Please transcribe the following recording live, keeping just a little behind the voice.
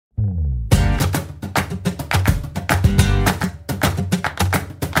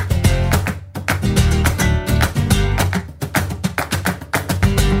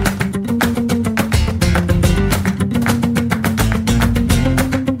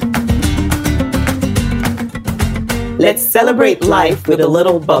Let's celebrate life with a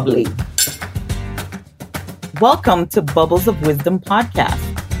little bubbly. Welcome to Bubbles of Wisdom podcast.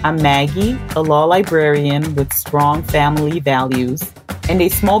 I'm Maggie, a law librarian with strong family values and a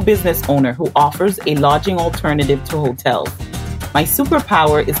small business owner who offers a lodging alternative to hotels. My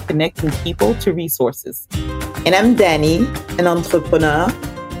superpower is connecting people to resources. And I'm Danie, an entrepreneur,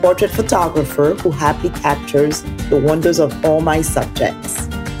 portrait photographer who happily captures the wonders of all my subjects.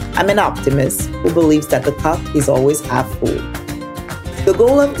 I'm an optimist who believes that the cup is always half full. The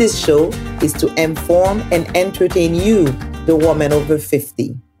goal of this show is to inform and entertain you, the woman over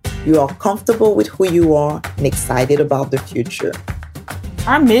 50. You are comfortable with who you are and excited about the future.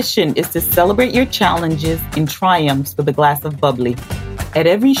 Our mission is to celebrate your challenges and triumphs with a glass of bubbly. At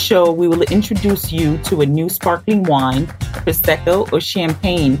every show, we will introduce you to a new sparkling wine, Prosecco, or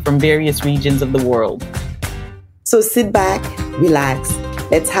champagne from various regions of the world. So sit back, relax.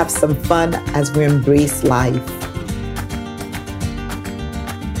 Let's have some fun as we embrace life.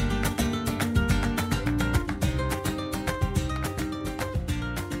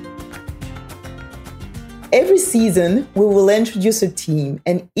 Every season, we will introduce a theme,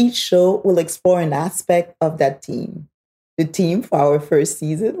 and each show will explore an aspect of that theme. The theme for our first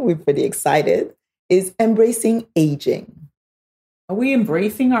season, we're pretty excited, is embracing aging. Are we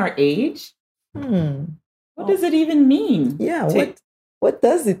embracing our age? What does it even mean? Yeah, what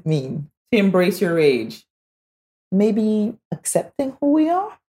does it mean? To embrace your age? Maybe accepting who we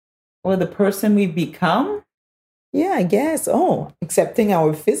are? Or the person we've become? Yeah, I guess. Oh, accepting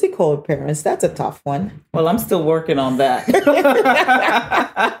our physical appearance. That's a tough one. Well, I'm still working on that.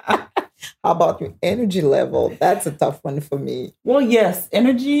 How about your energy level? That's a tough one for me. Well, yes,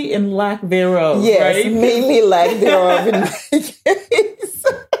 energy and lack thereof. Yes, right? mainly lack thereof in my case.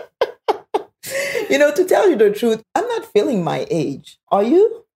 To tell you the truth, I'm not feeling my age. Are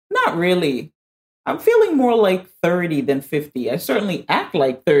you? Not really. I'm feeling more like 30 than 50. I certainly act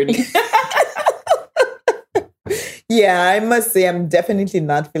like 30. Yeah, I must say I'm definitely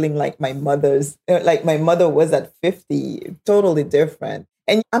not feeling like my mother's. Like my mother was at 50. Totally different.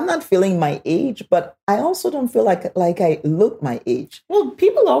 And I'm not feeling my age, but I also don't feel like I look my age. Well,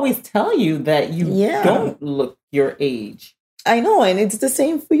 people always tell you that you don't look your age. I know, and it's the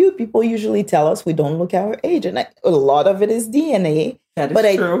same for you. People usually tell us we don't look our age, and a lot of it is DNA. That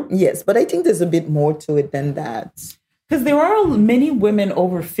is true. Yes, but I think there's a bit more to it than that. Because there are many women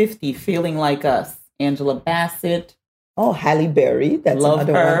over 50 feeling like us. Angela Bassett. Oh, Halle Berry. That's Love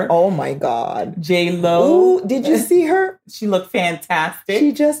another her. one. Oh, my God. J-Lo. Ooh, did you see her? She looked fantastic.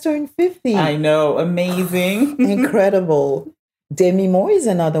 She just turned 50. I know. Amazing. Incredible. Demi Moore is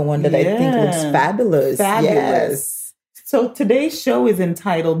another one that I think looks fabulous. Yes. So today's show is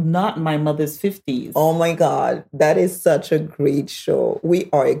entitled Not My Mother's 50s. Oh, my God. That is such a great show. We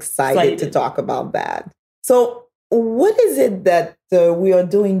are excited to talk about that. So what is it that we are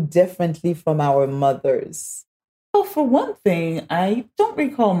doing differently from our mothers? Well, for one thing, I don't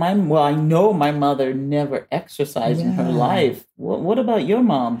recall I know my mother never exercised in her life. What about your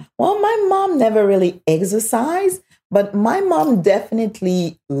mom? Well, my mom never really exercised, but my mom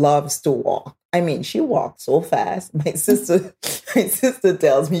definitely loves to walk. I mean, she walks so fast. My sister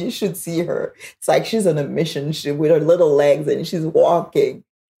tells me you should see her. It's like she's on a mission with her little legs and she's walking.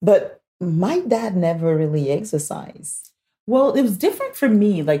 But my dad never really exercised. Well, it was different for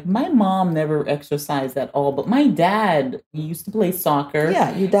me. Like, my mom never exercised at all, but my dad, he used to play soccer.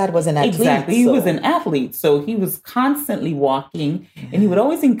 Yeah, your dad was an athlete. Exactly. He was an athlete. So he was constantly walking, and he would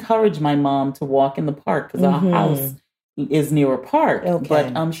always encourage my mom to walk in the park because our house is near a park.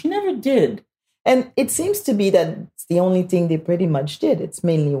 Okay. But she never did. And it seems to be that it's the only thing they pretty much did. It's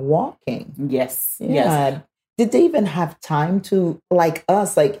mainly walking. Yes. Yeah. Yes. Did they even have time to, like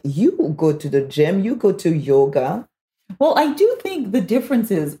us, like you go to the gym, you go to yoga? Well, I do think the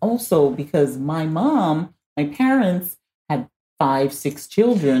difference is also because my parents had 5, 6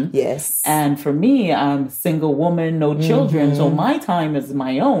 children. Yes. And for me, I'm a single woman, no children. So my time is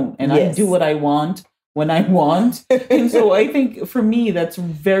my own. And I do what I want when I want. And so I think for me, that's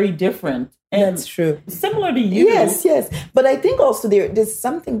very different. And that's true. Similar to you. Yes. But I think also there's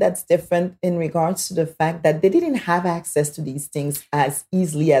something that's different in regards to the fact that they didn't have access to these things as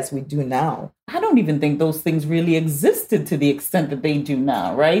easily as we do now. I don't even think those things really existed to the extent that they do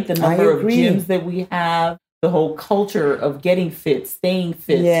now, right? The number of gyms that we have, the whole culture of getting fit, staying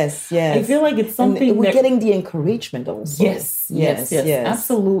fit. Yes. I feel like it's something and we're getting the encouragement also. Yes.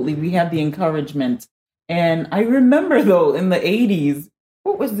 Absolutely. We have the encouragement. And I remember, though, in the 80s,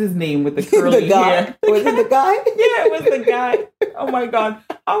 what was his name with the curly hair? Was it the guy? Yeah, it was the guy. Oh, my God.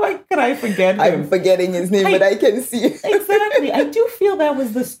 How could I forget him? I'm forgetting his name, but I can see. Exactly. I do feel that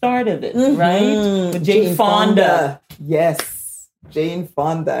was the start of it, right? With Jane Fonda. Yes. Jane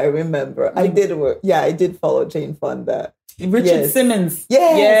Fonda, I remember. I did work. Yeah, I did follow Jane Fonda. Richard Simmons.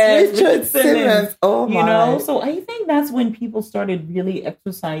 Yes, Richard Simmons. Oh, my. You know, so I think that's when people started really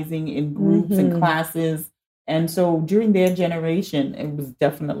exercising in groups and classes. And so during their generation, it was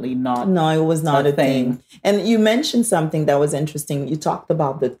definitely not. No, it was not a thing. And you mentioned something that was interesting. You talked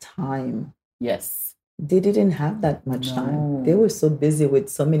about the time. Yes. They didn't have that much time. They were so busy with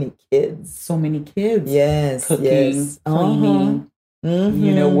so many kids. So many kids. Yes. Cooking, cleaning,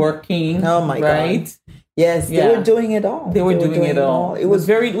 you know, working. Oh, my God. Yes, they were doing it all. They were doing it all. It was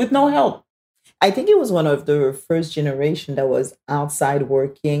very, with no help. I think it was one of the first generation that was outside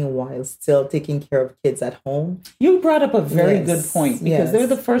working while still taking care of kids at home. You brought up a very good point because they're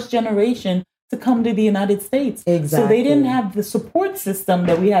the first generation to come to the United States. Exactly. So they didn't have the support system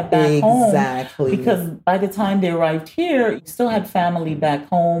that we had back home. Exactly. Because by the time they arrived here, you still had family back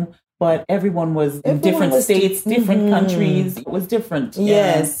home. But everyone was in different states, different countries. It was different.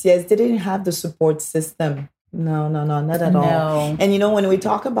 Yes. They didn't have the support system. No, not at all. And, you know, when we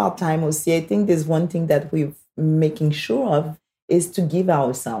talk about time, Osi, I think there's one thing that we're making sure of is to give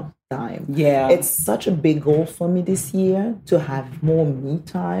ourselves time. Yeah. It's such a big goal for me this year to have more me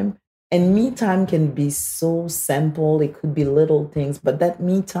time. And me time can be so simple. It could be little things. But that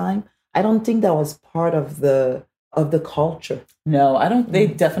me time, I don't think that was part of the culture. No, I don't. They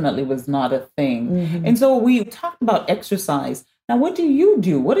definitely was not a thing. And so we talked about exercise. Now, what do you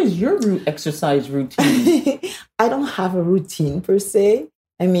do? What is your exercise routine? I don't have a routine per se.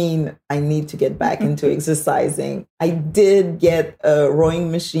 I mean, I need to get back into exercising. I did get a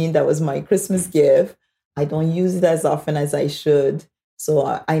rowing machine. That was my Christmas gift. I don't use it as often as I should.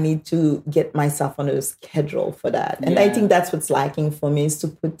 So I need to get myself on a schedule for that. And I think that's what's lacking for me is to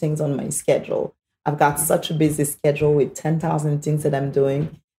put things on my schedule. I've got such a busy schedule with 10,000 things that I'm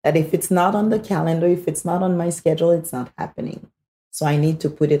doing that if it's not on the calendar, if it's not on my schedule, it's not happening. So I need to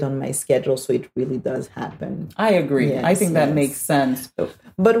put it on my schedule so it really does happen. I agree. I think that makes sense.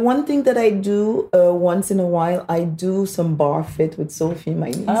 But one thing that I do once in a while, I do some bar fit with Sophie,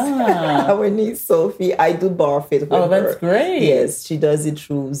 my niece. Our niece, Sophie, I do bar fit with her. Oh, that's great. Yes, she does it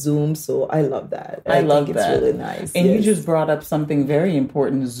through Zoom. So I love that. I love think that. It's really nice. And you just brought up something very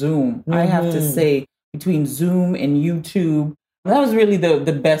important, Zoom. I have to say, between Zoom and YouTube, that was really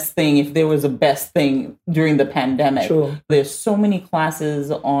the best thing, if there was a best thing during the pandemic. True. There's so many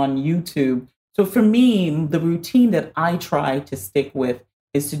classes on YouTube. So for me, the routine that I try to stick with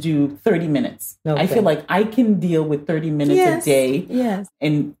is to do 30 minutes. Okay. I feel like I can deal with 30 minutes a day. Yes.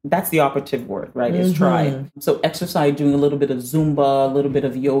 And that's the operative word, right? Is try. So exercise, doing a little bit of Zumba, a little bit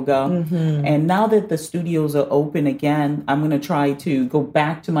of yoga. And now that the studios are open again, I'm going to try to go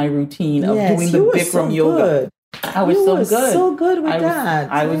back to my routine of doing the Bikram yoga. I was so good with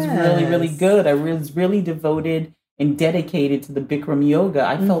that. I was really, really good. I was really devoted and dedicated to the Bikram yoga.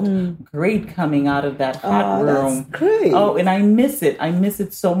 I felt great coming out of that hot room. That's great. Oh, and I miss it. I miss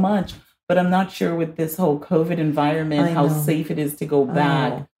it so much. But I'm not sure with this whole COVID environment how safe it is to go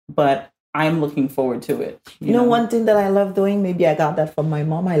back. But I'm looking forward to it. You know, one thing that I love doing, maybe I got that from my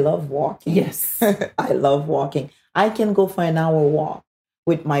mom. I love walking. Yes. I love walking. I can go for an hour walk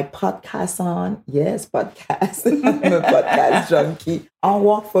with my podcast on. Yes, podcast. I'm a podcast junkie. I'll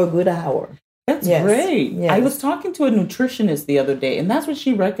walk for a good hour. That's great. Yes. I was talking to a nutritionist the other day, and that's what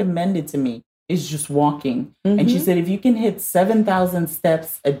she recommended to me, is just walking. And she said, if you can hit 7,000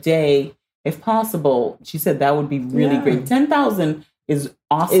 steps a day, if possible, she said that would be really great. 10,000 is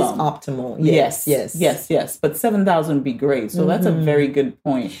awesome. It's optimal. Yes. But 7,000 would be great. So that's a very good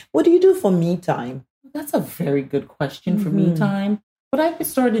point. What do you do for me time? That's a very good question for me time. What I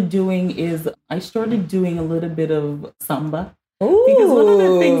started doing is I started doing a little bit of samba. Ooh. Because one of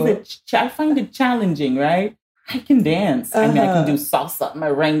the things that I find it challenging, right? I can dance. I mean, I can do salsa,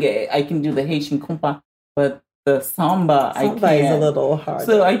 merengue. I can do the Haitian compa. But the samba I can't. Is a little hard.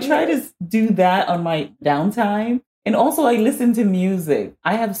 So I try to do that on my downtime. And also I listen to music.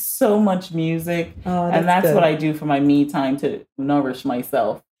 I have so much music. And that's what I do for my me time to nourish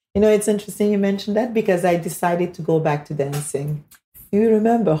myself. You know, it's interesting you mentioned that because I decided to go back to dancing. You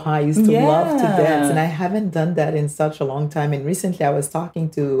remember how I used to love to dance, and I haven't done that in such a long time. And recently I was talking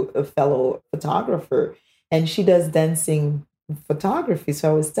to a fellow photographer, and she does dancing photography.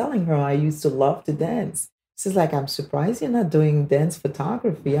 So I was telling her I used to love to dance. She's like, I'm surprised you're not doing dance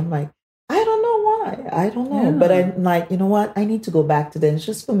photography. I'm like, I don't know why. I don't know. Yeah. But I'm like, you know what? I need to go back to dance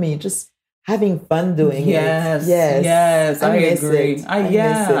just for me, just having fun doing it. Yes, I agree.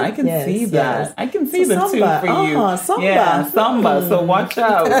 I can see that. I can see the two for you. Samba. Yeah, samba. So watch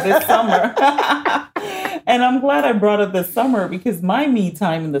out this summer. And I'm glad I brought up the summer because my me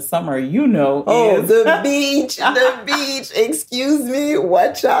time in the summer, is... the beach, the beach. Excuse me.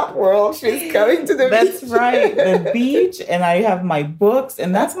 Watch out, world. She's coming to the beach. That's right. The beach. And I have my books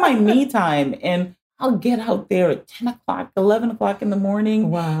and that's my me time. And I'll get out there at 10 o'clock, 11 o'clock in the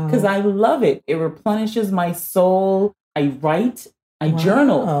morning. Wow. Because I love it. It replenishes my soul. I write. I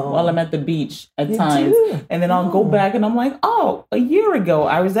journal while I'm at the beach at times. And then I'll go back and I'm like, a year ago,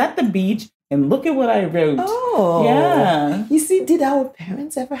 I was at the beach and look at what I wrote. Oh. Yeah. You see, did our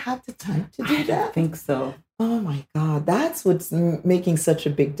parents ever have the time to do that? I think so. Oh my God. That's what's making such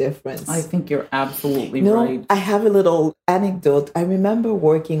a big difference. I think you're absolutely right. I have a little anecdote. I remember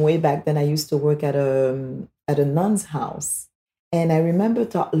working way back then. I used to work at a nun's house. And I remember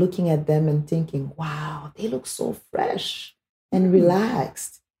looking at them and thinking, wow, they look so fresh and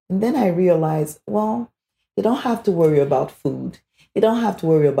relaxed. And then I realized, well, they don't have to worry about food. They don't have to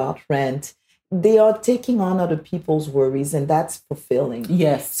worry about rent. They are taking on other people's worries, and that's fulfilling.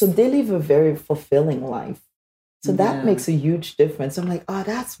 Yes. So they live a very fulfilling life. So that makes a huge difference. I'm like,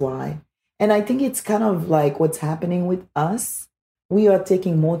 that's why. And I think it's kind of like what's happening with us. We are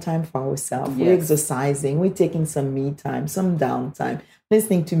taking more time for ourselves. Yes. We're exercising. We're taking some me time, some downtime,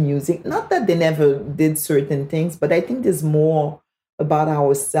 listening to music. Not that they never did certain things, but I think there's more about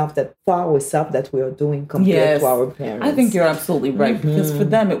ourselves that we are doing compared to our parents. I think you're absolutely right. Because for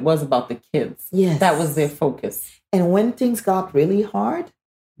them, it was about the kids. Yes. That was their focus. And when things got really hard,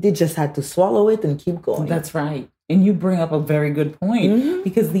 they just had to swallow it and keep going. That's right. And you bring up a very good point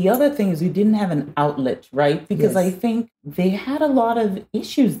because the other thing is we didn't have an outlet, right? Because I think they had a lot of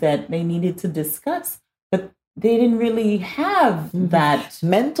issues that they needed to discuss, but they didn't really have that.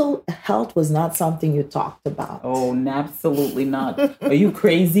 Mental health was not something you talked about. Oh, absolutely not. Are you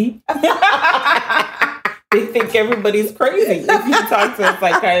crazy? They think everybody's crazy. If you talk to a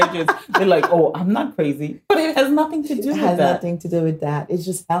psychiatrist, they're like, oh, I'm not crazy. But it has nothing to do with that. It has nothing to do with that. It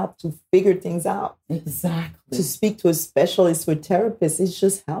just helps to figure things out. Exactly. To speak to a specialist or therapist, it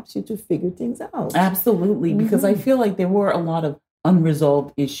just helps you to figure things out. Absolutely. Because I feel like there were a lot of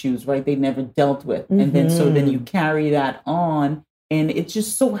unresolved issues, right? They never dealt with. And then you carry that on. And it's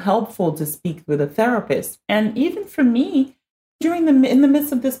just so helpful to speak with a therapist. And even for me, in the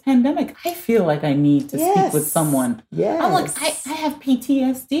midst of this pandemic, I feel like I need to speak with someone. Yes. I'm like, I have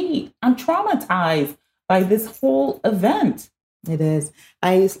PTSD. I'm traumatized by this whole event. It is.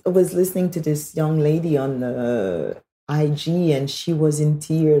 I was listening to this young lady on IG and she was in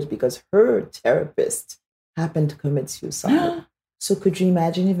tears because her therapist happened to commit suicide. So could you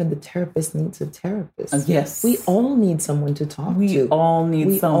imagine even the therapist needs a therapist? Yes. We all need someone to talk to. We all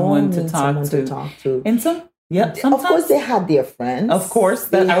need someone to talk to. And sometimes, of course, they had their friends. Of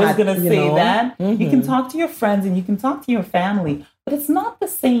course, I was going to say that. You can talk to your friends and you can talk to your family, but it's not the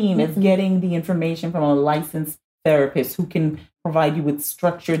same as getting the information from a licensed therapist who can provide you with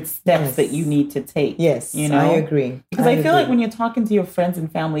structured steps that you need to take. Yes, I agree. Because I feel like when you're talking to your friends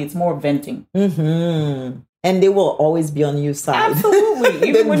and family, it's more venting. And they will always be on your side. Absolutely.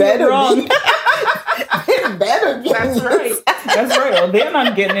 Even when you're wrong. They better be. That's right. That's right. Well, they're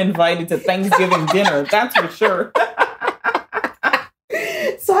not getting invited to Thanksgiving dinner. That's for sure.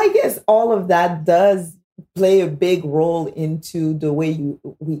 So I guess all of that does play a big role into the way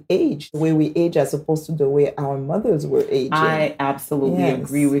we age, as opposed to the way our mothers were aging. I absolutely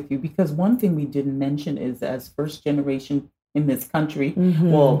agree with you because one thing we didn't mention is as first generation in this country,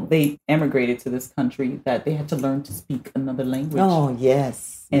 well, they emigrated to this country, that they had to learn to speak another language. Oh,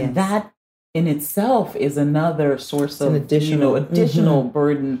 yes. And that in itself is another source of additional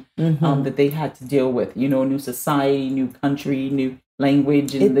burden that they had to deal with. New society, new country, new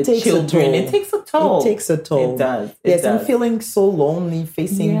language, and the children. It takes a toll. It takes a toll. It does. I'm feeling so lonely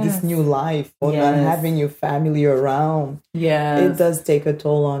facing this new life or not having your family around. Yes. It does take a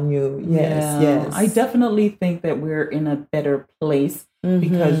toll on you. Yes. I definitely think that we're in a better place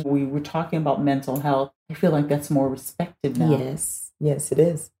because we were talking about mental health. I feel like that's more respected now. Yes, it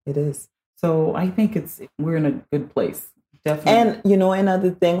is. It is. So I think we're in a good place. Definitely. And,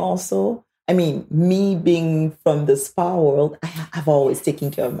 another thing also, I mean, me being from the spa world, I've always taken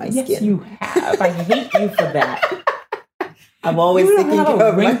care of my skin. Yes, you have. I hate you for that. I'm always taking care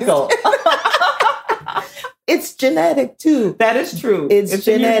of my skin. It's genetic too. That is true. It's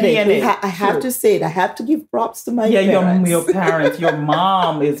genetic. I have to say it. I have to give props to my parents. Your parents. Your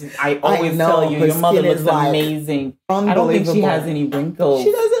mom is, I always tell you, your mother looks amazing. I don't think she has any wrinkles.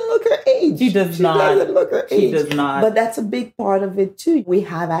 She doesn't look her age. She doesn't look her age. She does not. But that's a big part of it too. We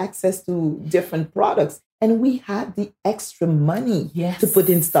have access to different products. And we have the extra money to put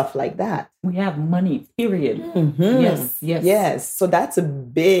in stuff like that. We have money, period. Yes. So that's a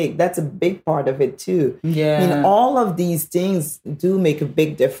big part of it too. Yeah. I mean, all of these things do make a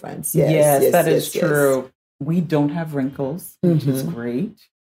big difference. Yes, that is true. We don't have wrinkles, which is great.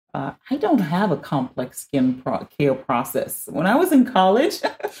 I don't have a complex skin care process. When I was in college,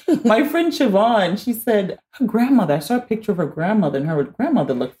 my friend Siobhan, she said her grandmother, I saw a picture of her grandmother, and her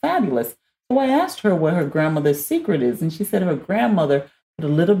grandmother looked fabulous. So I asked her what her grandmother's secret is, and she said her grandmother put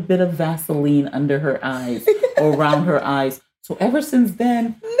a little bit of Vaseline under her eyes or around her eyes. So ever since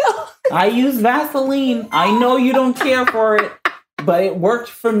then, I use Vaseline. I know you don't care for it, but it worked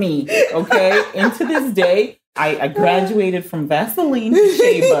for me, okay? And to this day, I graduated from Vaseline to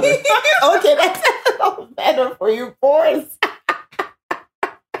shea butter. Okay, that's a little better for your pores.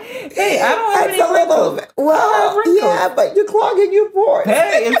 Hey, I don't have any wrinkles. Well, yeah, but you're clogging your pores.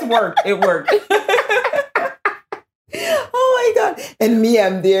 Hey, it's worked. It worked. Oh my God. And me,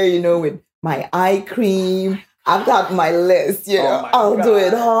 I'm there, with my eye cream. I've got my list, I'll do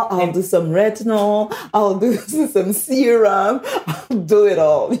it all. I'll do some retinol. I'll do some serum. I'll do it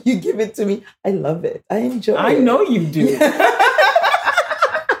all. You give it to me. I love it. I enjoy it. I know you do.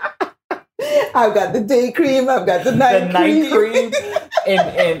 I've got the day cream. I've got the night cream.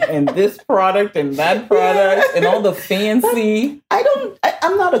 And this product and that product and all the fancy.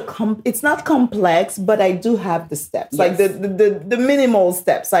 I'm not it's not complex, but I do have the steps, like the minimal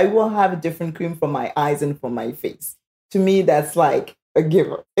steps. I will have a different cream for my eyes and for my face. To me, that's like a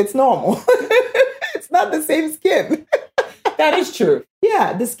giver. It's normal. It's not the same skin. That is true.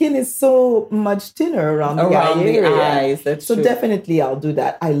 Yeah, the skin is so much thinner around the eyes. That's so true. Definitely I'll do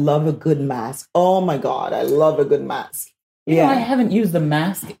that. I love a good mask. Oh my God, I love a good mask. I haven't used the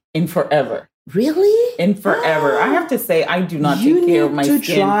mask in forever. Really? In forever. I have to say, I do not take care of my skin. You need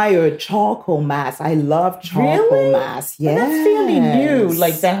to try a charcoal mask. I love charcoal masks. Yes. But that's fairly new,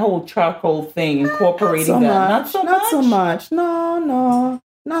 like that whole charcoal thing, incorporating that. Not so much? No,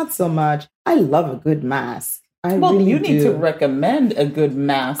 not so much. I love a good mask. You need to recommend a good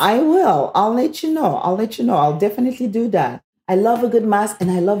mask. I will. I'll let you know. I'll definitely do that. I love a good mask and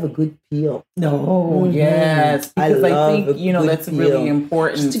I love a good peel. Yes. Because I think, that's peel. Really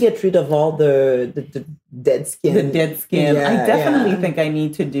important. Just to get rid of all the dead skin. The dead skin. Yeah, I definitely think I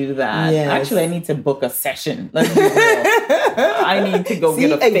need to do that. Yes. Actually, I need to book a session. Let's be real. I need to go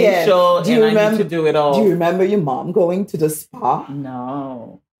get a facial I need to do it all. Do you remember your mom going to the spa?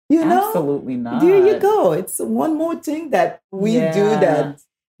 No. Absolutely not. There you go. It's one more thing that we do that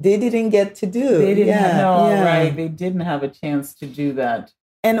they didn't get to do. They didn't right. They didn't have a chance to do that.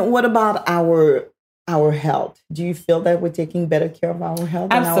 And what about our health? Do you feel that we're taking better care of our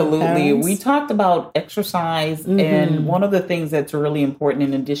health? Absolutely. We talked about exercise, and one of the things that's really important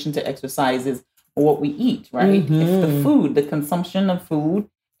in addition to exercise is what we eat, right? It's the food, the consumption of food.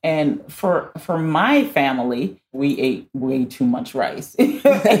 And for my family, we ate way too much rice. And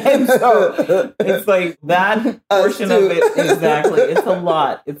so it's like that portion of it, exactly. It's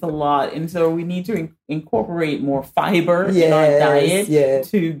a lot. And so we need to incorporate more fiber in our diet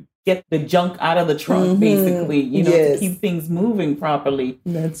to get the junk out of the trunk, basically, to keep things moving properly.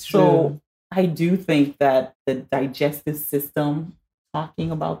 That's true. So I do think that the digestive system,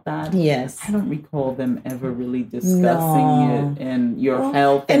 talking about that. Yes. I don't recall them ever really discussing it and your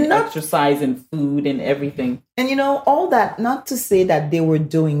health and exercise and food and everything. And all that, not to say that they were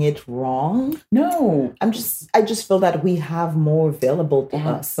doing it wrong. No. I just feel that we have more available to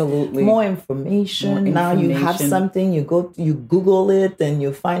us. Absolutely. More information. Now you have something, you Google it and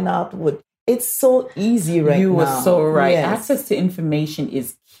you find out it's so easy right now. You were so right. Yes. Access to information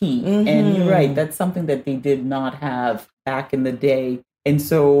is key. And you're right. That's something that they did not have back in the day. And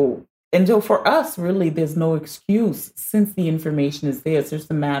so for us, really, there's no excuse since the information is there. It's just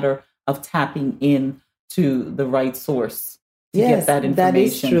a matter of tapping in to the right source to get that information. That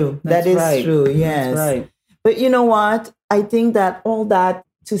is true. That is true. Yes. That's right. But you know what? I think that all that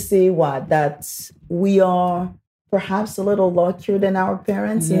to say that we are perhaps a little luckier than our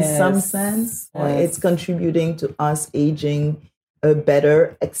parents in some sense. It's contributing to us aging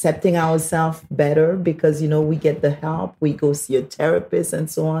better, accepting ourselves better because, we get the help. We go see a therapist and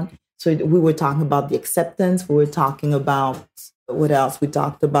so on. So we were talking about the acceptance. We were talking about what else? We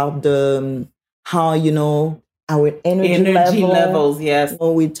talked about how, our energy levels. Yes.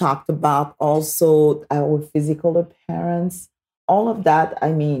 We talked about also our physical appearance. All of that,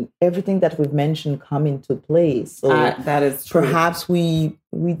 everything that we've mentioned come into play. So that is true. Perhaps we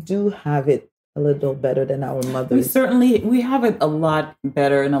do have it a little better than our mothers. We have it a lot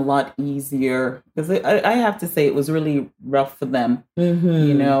better and a lot easier because I have to say it was really rough for them,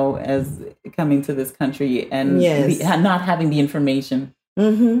 coming to this country and Yes. not having the information.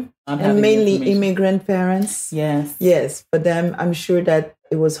 Mm-hmm. Not And having the mainly information. immigrant parents. Yes. Yes. For them, I'm sure that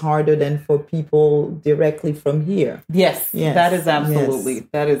it was harder than for people directly from here. Yes. Yes. That is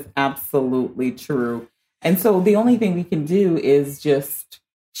absolutely true. And so the only thing we can do is just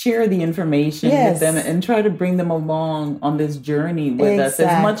share the information with them and try to bring them along on this journey with us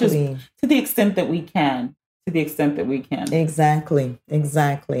as much as to the extent that we can. Exactly.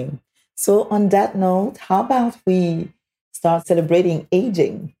 So on that note, how about we start celebrating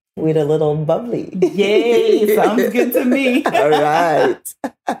aging with a little bubbly? Yay, sounds good to me. All right.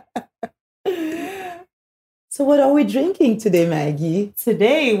 So what are we drinking today, Maggie?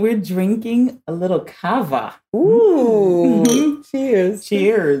 Today we're drinking a little Cava. Ooh, cheers.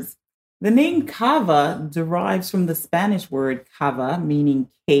 Cheers. The name Cava derives from the Spanish word cava, meaning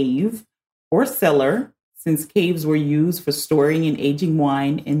cave or cellar, since caves were used for storing and aging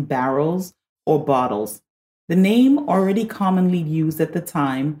wine in barrels or bottles. The name, already commonly used at the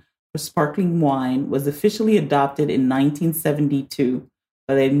time for sparkling wine, was officially adopted in 1972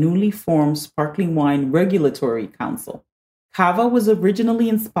 by the newly formed Sparkling Wine Regulatory Council. Cava was originally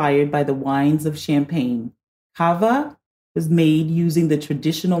inspired by the wines of Champagne. Cava was made using the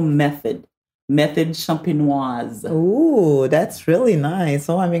traditional method champenoise. Ooh, that's really nice.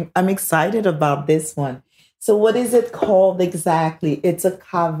 Oh, I'm excited about this one. So what is it called exactly? It's a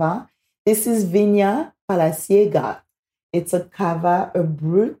cava. This is Viña Palaciega. It's a cava, a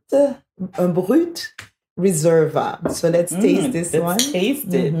brut reserva. So let's taste this one. Let's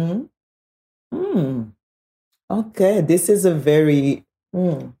taste it. Okay, this is very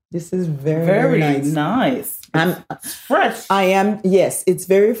nice. It's fresh. Yes, it's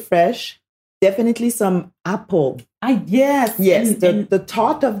very fresh. Definitely some apple. Yes. The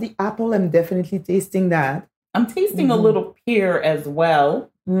tart of the apple, I'm definitely tasting that. I'm tasting a little pear as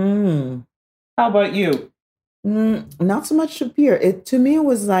well. How about you? Not so much the pear. To me, it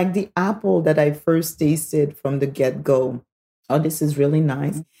was like the apple that I first tasted from the get-go. Oh, this is really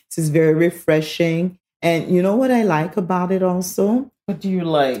nice. This is very refreshing. And you know what I like about it also? What do you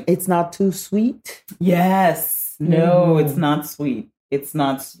like? It's not too sweet. Yes. No, it's not sweet.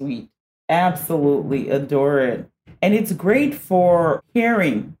 Absolutely adore it. And it's great for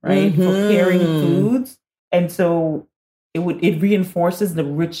pairing, right? For pairing foods. And so it reinforces the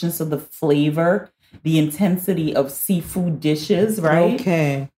richness of the flavor, the intensity of seafood dishes, right?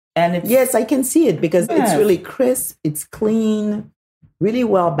 Okay. And yes, I can see it because it's really crisp, it's clean, really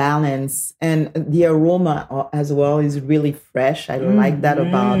well balanced, and the aroma as well is really fresh. I like that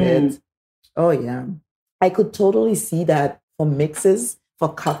about it. Oh yeah. I could totally see that for mixes, for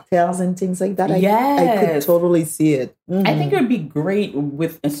cocktails and things like that. I could totally see it. I think it would be great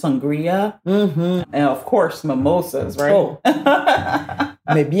with a sangria and of course mimosas, right? Oh.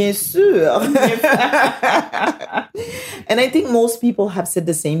 Mais bien sûr. And I think most people have said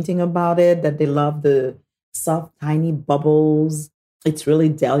the same thing about it, that they love the soft, tiny bubbles. It's really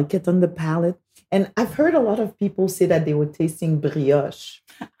delicate on the palate. And I've heard a lot of people say that they were tasting brioche.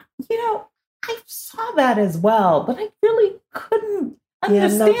 I saw that as well, but I really couldn't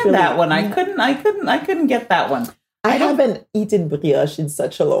understand that one. I couldn't get that one. I haven't eaten brioche in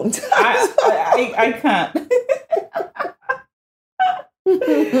such a long time. I can't.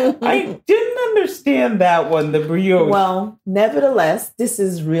 I didn't understand that one, the brioche. Well, nevertheless, this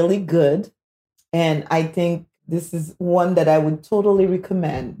is really good. And I think this is one that I would totally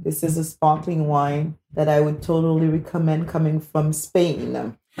recommend. This is a sparkling wine that I would totally recommend coming from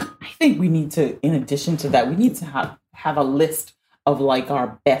Spain. I think we need to, in addition to that, we need to have a list of like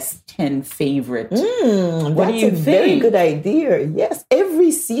our best 10 favorites. What do you think? Very good idea. Yes,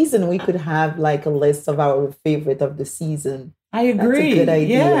 every season we could have like a list of our favorite of the season. I agree. That's a good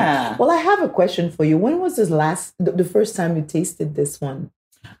idea. Yeah. Well, I have a question for you. When was the first time you tasted this one?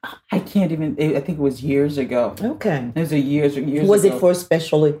 I can't even, I think it was years ago. Okay. It was years ago. Was it for a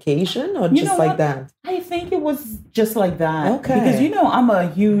special occasion or just like that? I think it was just like that. Okay.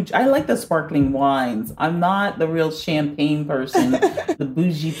 Because, I like the sparkling wines. I'm not the real champagne person, the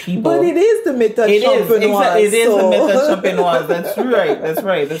bougie people. But it is the méthode champenoise. It is the méthode champenoise. That's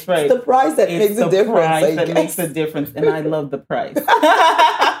right. It's the price that makes the difference, makes the difference. And I love the price.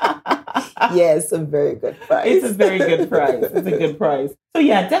 Yes, a very good price. It's a very good price. It's a good price. So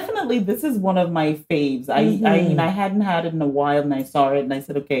yeah, definitely this is one of my faves. I mean, I hadn't had it in a while and I saw it and I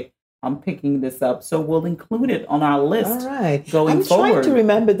said, okay, I'm picking this up. So we'll include it on our list. All right. Going forward. I'm trying to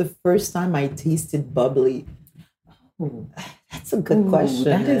remember the first time I tasted bubbly. Ooh, that's a good question.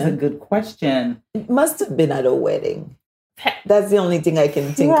 That is a good question. It must have been at a wedding. That's the only thing I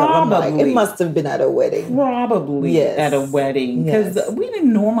can think of. I'm like, it must have been at a wedding. Probably at a wedding. Because we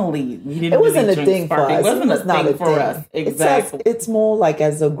didn't it wasn't really a thing for us. It wasn't a thing for us. Exactly. It's more like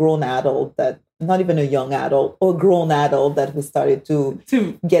as a grown adult that, not even a young adult or grown adult, that we started to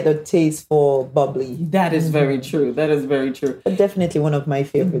get a taste for bubbly. That is very true. That is very true. But definitely one of my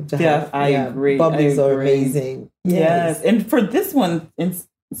favorite to have. I agree. Bubblies are amazing. Yes. And for this one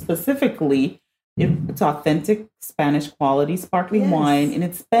specifically, it's authentic Spanish quality sparkling wine, and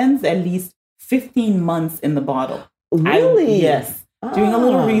it spends at least 15 months in the bottle. Really? Yes. Doing a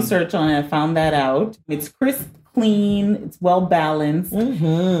little research on it, I found that out. It's crisp, clean, it's well balanced.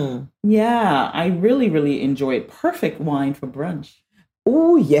 Mm-hmm. Yeah, I really, really enjoy it. Perfect wine for brunch.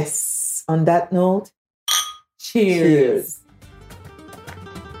 Oh, yes. On that note, cheers.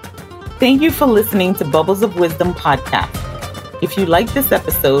 Thank you for listening to Bubbles of Wisdom podcast. If you like this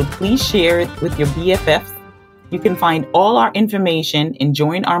episode, please share it with your BFFs. You can find all our information and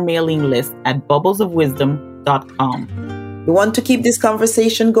join our mailing list at bubblesofwisdom.com. You want to keep this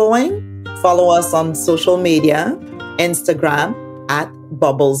conversation going? Follow us on social media, Instagram at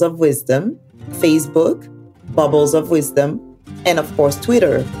Bubbles of Wisdom, Facebook, Bubbles of Wisdom, and of course,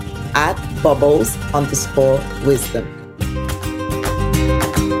 Twitter at Bubbles_Wisdom.